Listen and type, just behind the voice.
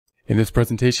In this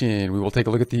presentation, we will take a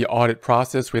look at the audit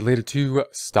process related to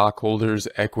stockholders'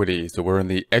 equity. So we're in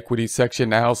the equity section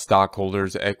now,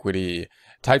 stockholders' equity.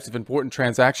 Types of important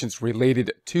transactions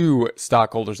related to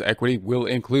stockholders' equity will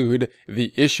include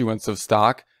the issuance of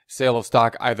stock, sale of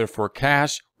stock either for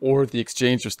cash or the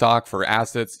exchange of stock for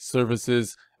assets,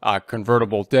 services,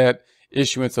 convertible debt,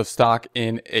 issuance of stock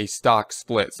in a stock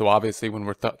split. So obviously when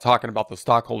we're talking about the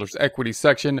stockholders equity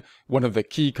section, one of the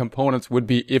key components would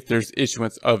be if there's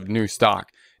issuance of new stock.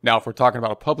 Now, if we're talking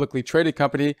about a publicly traded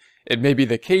company, it may be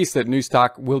the case that new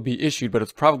stock will be issued, but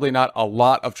it's probably not a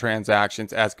lot of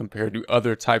transactions as compared to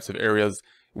other types of areas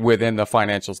within the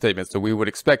financial statement. So we would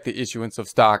expect the issuance of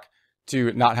stock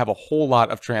to not have a whole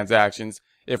lot of transactions.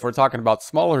 If we're talking about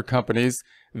smaller companies,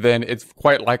 then it's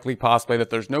quite likely possibly that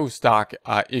there's no stock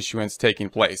issuance taking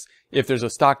place. If there's a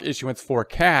stock issuance for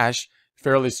cash,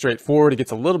 fairly straightforward. It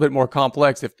gets a little bit more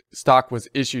complex if stock was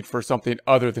issued for something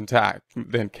other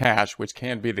than cash, which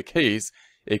can be the case.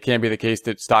 It can be the case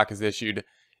that stock is issued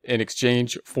in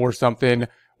exchange for something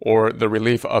or the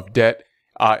relief of debt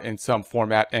in some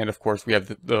format. And of course, we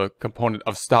have the component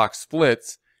of stock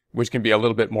splits, which can be a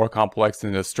little bit more complex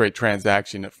than a straight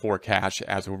transaction for cash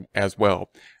as well.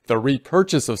 The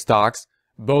repurchase of stocks,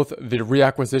 both the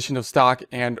reacquisition of stock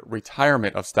and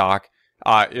retirement of stock,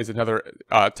 is another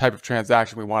type of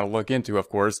transaction we want to look into, of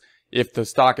course. If the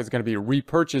stock is going to be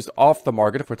repurchased off the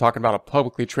market, if we're talking about a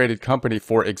publicly traded company,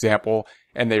 for example,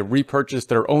 and they repurchase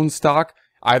their own stock,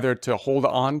 either to hold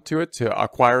on to it, to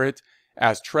acquire it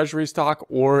as treasury stock,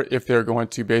 or if they're going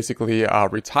to basically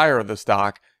retire the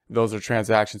stock, those are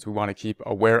transactions we want to keep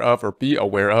aware of or be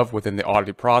aware of within the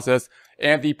auditing process.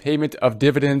 And the payment of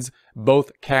dividends, both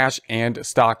cash and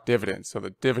stock dividends. So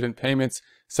the dividend payments,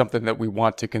 something that we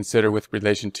want to consider with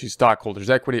relation to stockholders'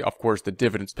 equity. Of course, the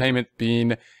dividends payment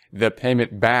being the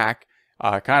payment back,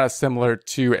 kind of similar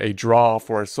to a draw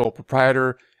for a sole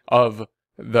proprietor of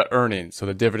the earnings. So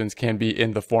the dividends can be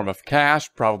in the form of cash,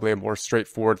 probably a more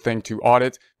straightforward thing to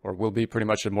audit, or will be pretty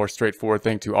much a more straightforward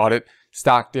thing to audit.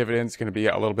 Stock dividends going to be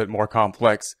a little bit more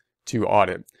complex to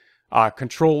audit.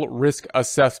 Control risk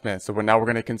assessment. So now we're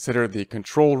going to consider the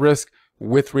control risk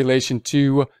with relation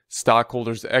to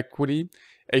stockholders' equity.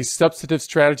 A substantive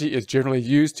strategy is generally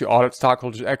used to audit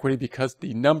stockholders' equity because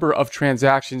the number of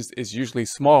transactions is usually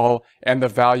small and the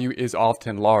value is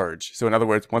often large. So in other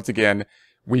words, once again,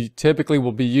 we typically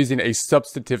will be using a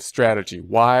substantive strategy.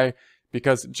 Why?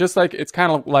 Because just like it's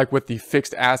kind of like with the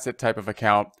fixed asset type of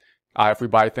account, if we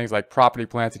buy things like property,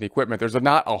 plant, and equipment, there's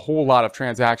not a whole lot of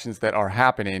transactions that are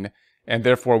happening, and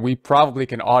therefore we probably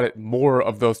can audit more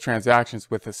of those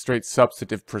transactions with a straight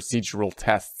substantive procedural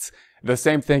tests. The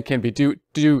same thing can be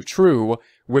true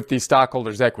with the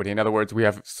stockholders' equity. In other words, we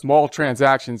have small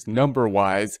transactions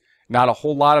number-wise, not a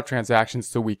whole lot of transactions,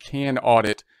 so we can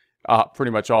audit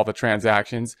pretty much all the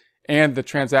transactions. And the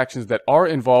transactions that are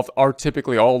involved are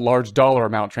typically all large dollar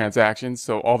amount transactions.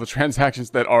 So all the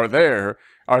transactions that are there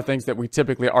are things that we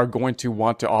typically are going to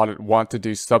want to audit, want to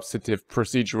do substantive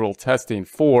procedural testing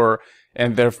for.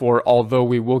 And therefore, although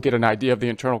we will get an idea of the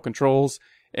internal controls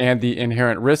and the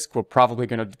inherent risk, we're probably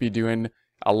going to be doing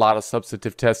a lot of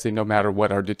substantive testing no matter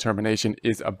what our determination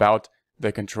is about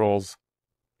the controls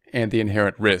and the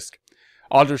inherent risk.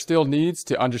 Auditor still needs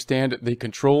to understand the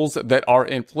controls that are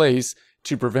in place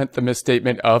to prevent the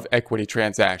misstatement of equity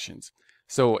transactions.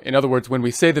 So in other words, when we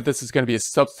say that this is going to be a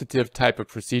substantive type of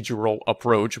procedural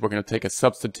approach, we're going to take a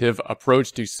substantive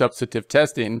approach to substantive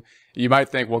testing, you might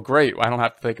think, well, great, I don't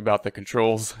have to think about the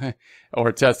controls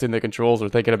or testing the controls or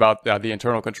thinking about the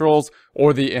internal controls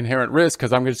or the inherent risk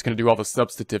because I'm just going to do all the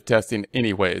substantive testing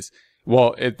anyways.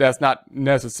 Well, that's not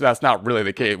really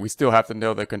the case. We still have to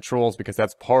know the controls because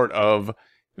that's part of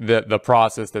the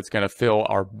process that's going to fill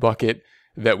our bucket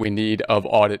that we need of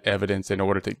audit evidence in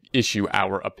order to issue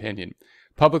our opinion.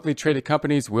 Publicly traded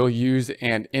companies will use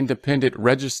an independent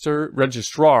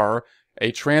registrar,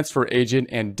 a transfer agent,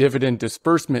 and dividend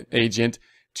disbursement agent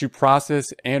to process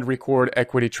and record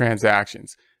equity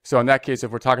transactions. So in that case,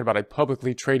 if we're talking about a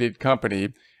publicly traded company,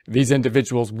 these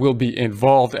individuals will be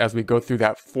involved as we go through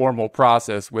that formal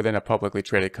process within a publicly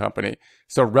traded company.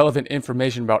 So relevant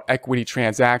information about equity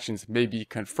transactions may be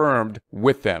confirmed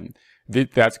with them.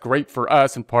 That's great for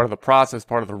us and part of the process,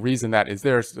 part of the reason that is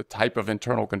there is a type of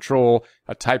internal control,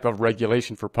 a type of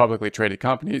regulation for publicly traded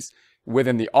companies.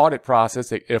 Within the audit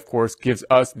process, it of course gives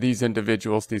us these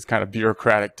individuals, these kind of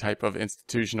bureaucratic type of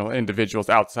institutional individuals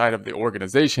outside of the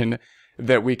organization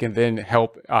that we can then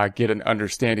help get an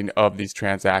understanding of these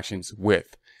transactions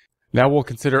with. Now we'll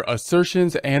consider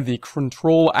assertions and the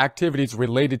control activities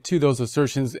related to those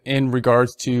assertions in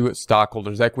regards to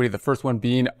stockholders' equity. The first one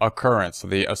being occurrence. So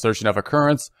the assertion of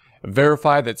occurrence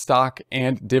Verify that stock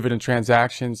and dividend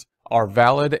transactions are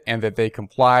valid and that they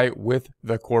comply with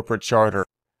the corporate charter.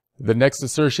 The next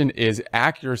assertion is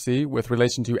accuracy. With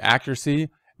relation to accuracy,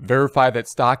 verify that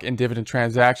stock and dividend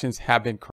transactions have been